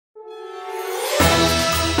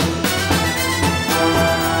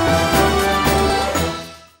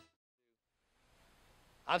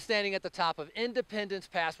I'm standing at the top of Independence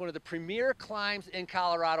Pass, one of the premier climbs in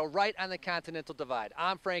Colorado, right on the Continental Divide.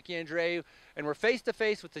 I'm Frankie Andreu, and we're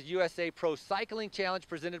face-to-face with the USA Pro Cycling Challenge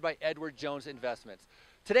presented by Edward Jones Investments.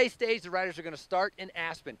 Today's stage, the riders are going to start in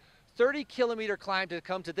Aspen. 30-kilometer climb to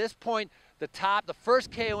come to this point, the top, the first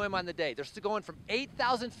KOM on the day. They're still going from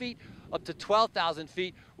 8,000 feet up to 12,000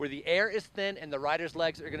 feet, where the air is thin and the riders'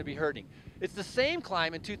 legs are going to be hurting. It's the same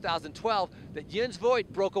climb in 2012 that Jens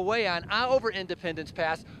Voigt broke away on over Independence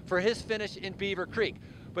Pass for his finish in Beaver Creek.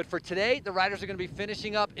 But for today, the riders are going to be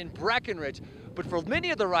finishing up in Breckenridge. But for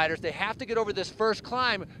many of the riders, they have to get over this first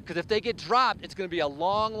climb, because if they get dropped, it's going to be a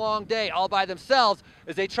long, long day all by themselves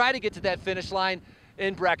as they try to get to that finish line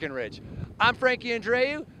in Breckenridge. I'm Frankie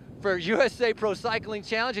Andreu for USA Pro Cycling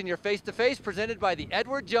Challenge, and your face-to-face presented by the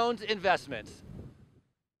Edward Jones Investments.